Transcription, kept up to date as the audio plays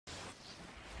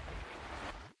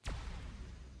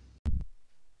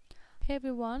Hey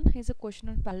everyone, here's a question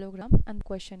on parallelogram, and the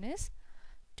question is: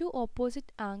 two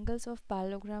opposite angles of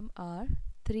parallelogram are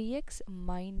 3x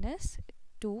minus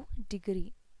 2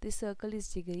 degree. This circle is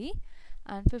degree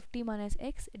and 50 minus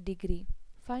x degree.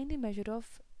 Find the measure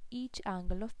of each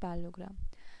angle of parallelogram.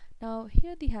 Now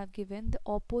here they have given the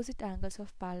opposite angles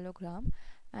of parallelogram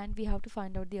and we have to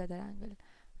find out the other angle.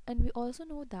 And we also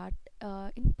know that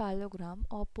in parallelogram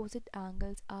opposite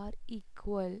angles are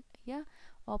equal. Yeah,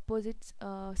 opposite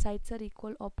sides are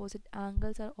equal, opposite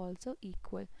angles are also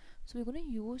equal. So we're going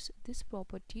to use this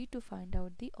property to find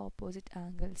out the opposite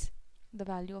angles, the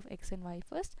value of x and y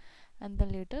first, and then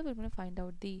later we're going to find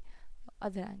out the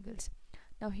other angles.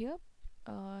 Now here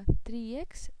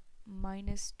 3x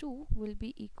minus 2 will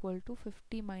be equal to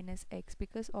 50 minus x,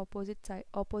 because opposite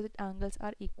angles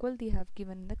are equal, they have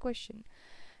given in the question.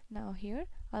 Now here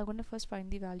I'm going to first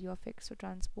find the value of x, so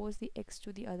transpose the x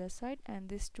to the other side and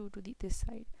this 2 to this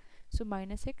side. So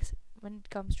minus x, when it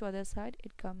comes to other side,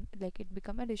 it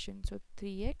become addition, so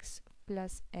 3x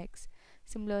plus x.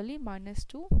 Similarly minus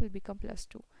 2 will become plus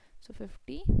 2, so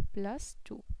 50 plus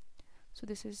 2. So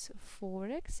this is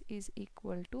 4x is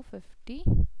equal to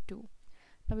 52.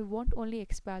 Now we want only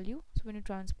x value, so when you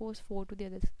transpose 4 to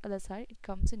the other side, it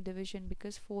comes in division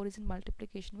because 4 is in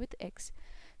multiplication with x.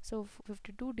 So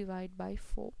 52 divided by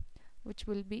 4, which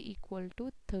will be equal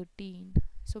to 13.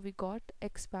 So we got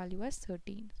x value as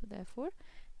 13. So therefore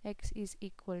x is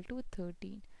equal to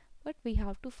 13. But we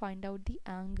have to find out the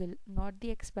angle, not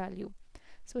the x value.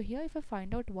 So here if I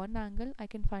find out one angle, I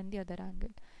can find the other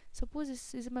angle. Suppose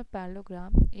this is my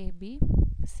parallelogram AB,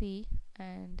 C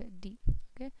and D.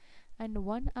 Okay, and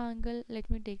one angle, let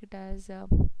me take it as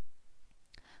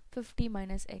 50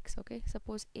 minus x. Okay,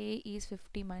 suppose A is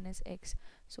 50 minus x,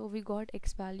 so we got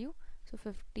x value, so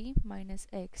 50 minus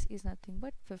x is nothing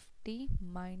but 50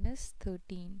 minus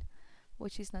 13,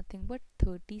 which is nothing but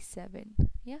 37.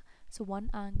 Yeah, so one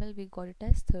angle we got it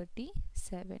as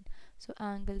 37, so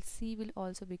angle C will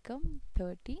also become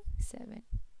 37.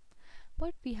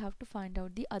 But we have to find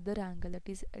out the other angle, that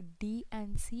is D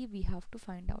and C. We have to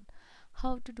find out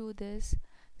how to do this.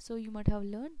 So you might have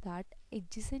learned that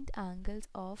adjacent angles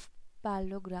of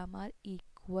parallelogram are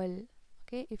equal.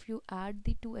 Okay, if you add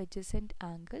the two adjacent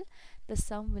angle, the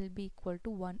sum will be equal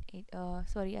to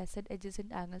sorry, I said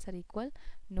adjacent angles are equal.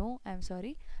 No, I'm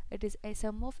sorry, it is a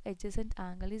sum of adjacent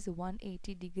angle is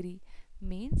 180 degree.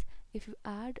 Means if you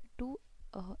add two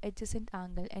adjacent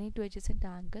angle, any two adjacent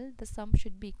angle, the sum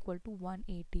should be equal to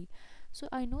 180. So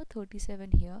I know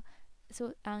 37 here,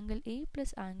 so angle A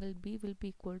plus angle B will be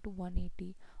equal to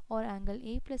 180, or angle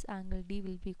A plus angle D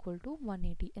will be equal to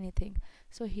 180, anything.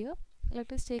 So here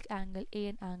let us take angle A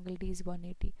and angle D is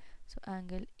 180. So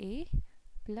angle A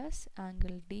plus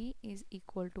angle D is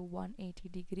equal to 180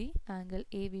 degree. Angle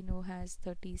A we know has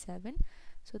 37,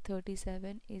 so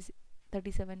 37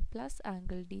 plus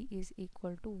angle D is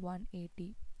equal to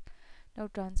 180. Now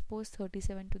transpose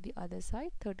 37 to the other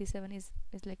side. 37 is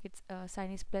like its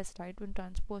sign is plus, right? When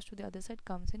transpose to the other side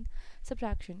comes in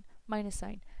subtraction, minus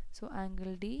sign. So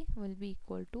angle D will be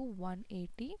equal to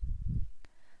 180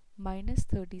 minus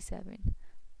 37.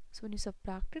 So when you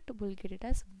subtract it, we'll get it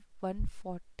as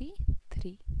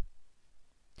 143.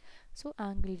 So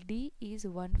angle D is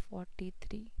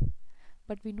 143.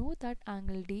 But we know that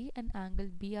angle D and angle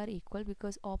B are equal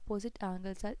because opposite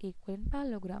angles are equal in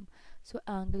parallelogram. So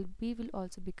angle B will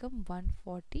also become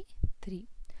 143.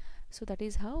 So that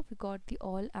is how we got the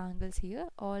all angles here.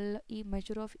 All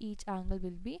measure of each angle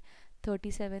will be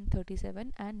 37,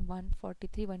 37 and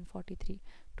 143, 143.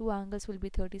 Two angles will be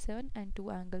 37 and two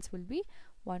angles will be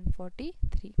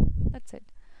 143. That's it.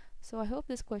 So I hope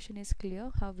this question is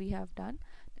clear how we have done.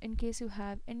 In case you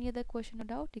have any other question or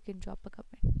doubt, you can drop a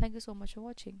comment. Thank you so much for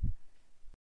watching.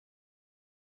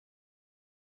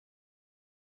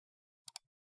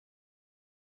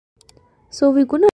 So we're gonna